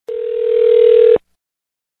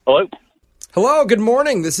Hello? Hello, good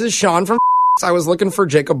morning. This is Sean from I was looking for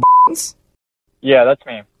Jacob Barnes. Yeah, that's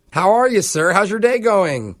me. How are you, sir? How's your day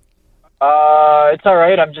going? It's all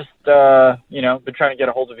right. I'm just, been trying to get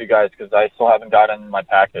a hold of you guys because I still haven't gotten my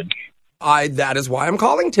package. That is why I'm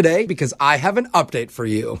calling today, because I have an update for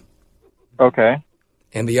you. Okay.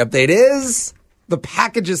 And the update is the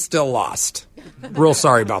package is still lost. Real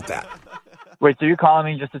sorry about that. Wait, so you're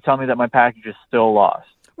calling me just to tell me that my package is still lost?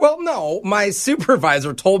 Well, no, my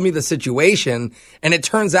supervisor told me the situation, and it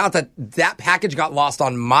turns out that package got lost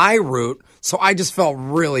on my route, so I just felt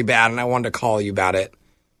really bad, and I wanted to call you about it.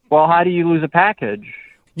 Well, how do you lose a package?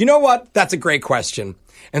 You know what? That's a great question.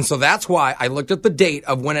 And so that's why I looked at the date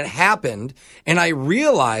of when it happened, and I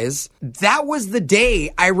realized that was the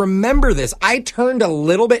day. I remember this. I turned a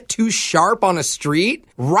little bit too sharp on a street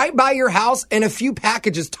right by your house, and a few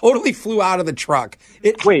packages totally flew out of the truck.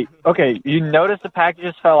 Wait, okay, you noticed the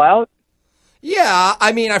packages fell out? Yeah,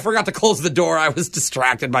 I mean, I forgot to close the door. I was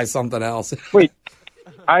distracted by something else. Wait,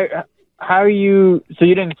 so you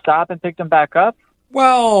didn't stop and pick them back up?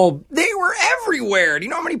 Well, they were everywhere. Do you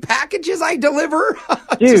know how many packages I deliver?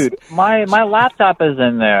 Dude, my laptop is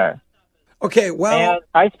in there. Okay, well, and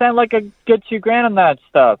I spent like a good $2,000 on that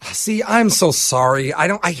stuff. See, I'm so sorry.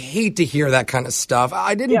 I hate to hear that kind of stuff.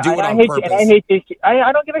 I didn't do it on purpose.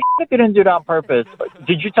 I don't give a shit if you didn't do it on purpose.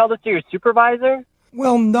 Did you tell this to your supervisor?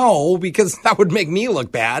 Well, no, because that would make me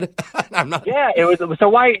look bad. I'm not. Yeah, it was. So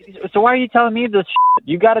why are you telling me this shit?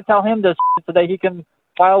 You got to tell him this shit so that he can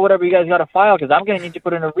file whatever you guys got to file, because I'm going to need to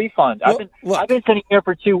put in a refund. Well, I've been sitting here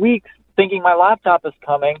for 2 weeks thinking my laptop is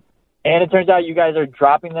coming, and it turns out you guys are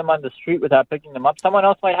dropping them on the street without picking them up. Someone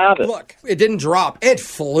else might have it. Look, it didn't drop. It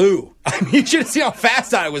flew. I mean, you should see how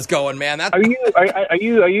fast I was going, man. Are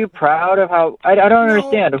you proud of how? I don't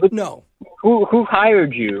understand. No. Who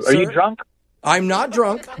hired you? Sir? Are you drunk? I'm not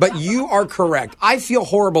drunk, but you are correct. I feel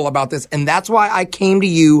horrible about this, and that's why I came to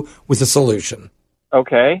you with a solution.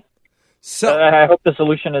 Okay. So I hope the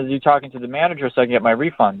solution is you talking to the manager so I can get my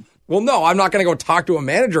refund. Well, no, I'm not going to go talk to a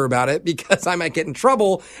manager about it because I might get in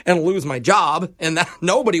trouble and lose my job, and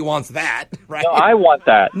nobody wants that, right? No, I want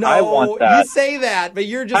that. No, I want that. You say that, but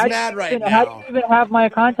you're just mad right now. How do you even have my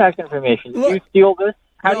contact information? Did you steal this?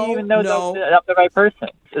 How do you even know that I'm the right person?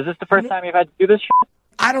 Is this the first time you've had to do this shit?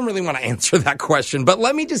 I don't really want to answer that question, but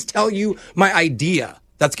let me just tell you my idea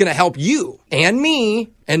that's going to help you and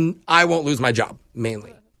me, and I won't lose my job,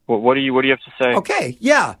 mainly. Well, what do you have to say? Okay,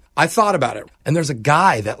 yeah, I thought about it. And there's a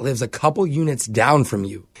guy that lives a couple units down from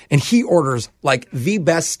you, and he orders like the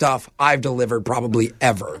best stuff I've delivered probably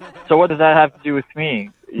ever. So what does that have to do with me?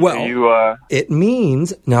 Well, it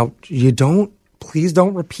means, now please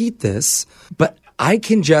don't repeat this, but I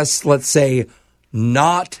can just, let's say,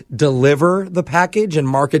 not deliver the package and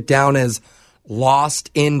mark it down as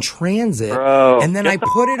lost in transit. Bro, and then I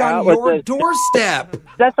put it on your doorstep.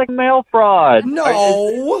 That's like mail fraud.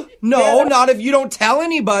 No, not if you don't tell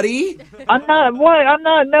anybody. I'm not. What? I'm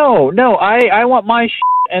not. No. I want my shit.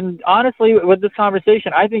 And honestly, with this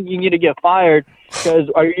conversation, I think you need to get fired because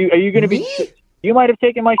are you going to be? You might have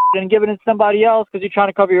taken my shit and given it to somebody else because you're trying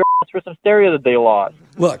to cover your ass for some stereo that they lost.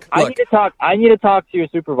 Look. I need to talk to your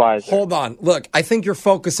supervisor. Hold on. Look, I think you're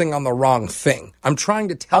focusing on the wrong thing. I'm trying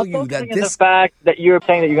to tell you that the fact that you're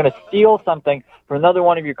saying that you're going to steal something from another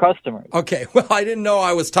one of your customers. Okay. Well, I didn't know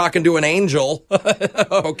I was talking to an angel.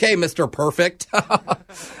 Okay, Mr. Perfect.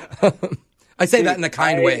 I say that in a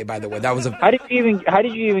kind way, by the way. That was How did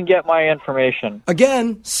you even get my information?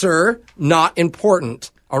 Again, sir, not important.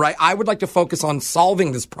 All right, I would like to focus on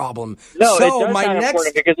solving this problem. No, so it does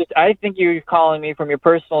important because I think you're calling me from your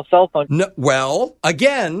personal cell phone. No, well,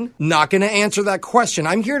 again, not going to answer that question.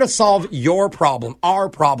 I'm here to solve your problem, our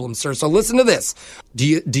problem, sir. So listen to this.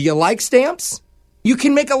 Do you like stamps? You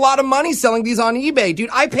can make a lot of money selling these on eBay. Dude,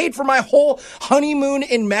 I paid for my whole honeymoon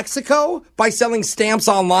in Mexico by selling stamps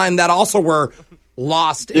online that also were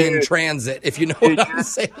lost in transit, if you know what I'm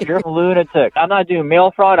saying. You're a lunatic. I'm not doing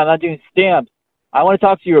mail fraud. I'm not doing stamps. I want to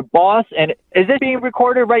talk to your boss. And is this being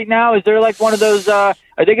recorded right now? Is there like one of those, are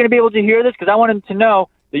they going to be able to hear this? Because I want them to know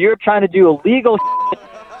that you're trying to do illegal shit.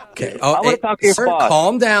 Okay. I want to talk to your boss.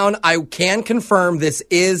 Calm down. I can confirm this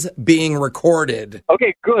is being recorded.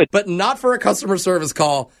 Okay, good. But not for a customer service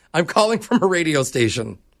call. I'm calling from a radio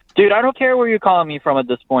station. Dude, I don't care where you're calling me from at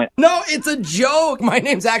this point. No, it's a joke. My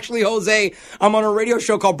name's actually Jose. I'm on a radio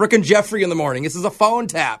show called Brooke and Jeffrey in the morning. This is a phone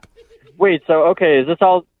tap. Wait, so, okay, is this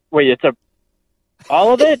all... Wait, it's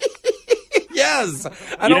all of it? Yes.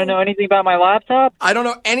 You don't know anything about my laptop? I don't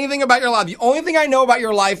know anything about your life. The only thing I know about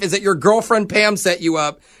your life is that your girlfriend Pam set you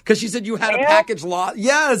up because she said you had a package lost.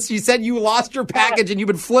 Yes, she said you lost your package and you've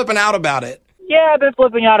been flipping out about it. Yeah, I've been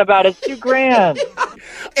flipping out about it. It's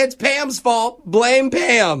 $2,000. It's Pam's fault. Blame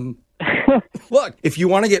Pam. Look, if you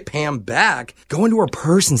want to get Pam back, go into her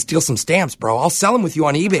purse and steal some stamps, bro. I'll sell them with you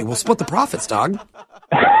on eBay. We'll split the profits, dog.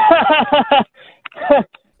 I'm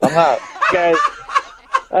not, guys.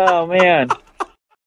 Oh man.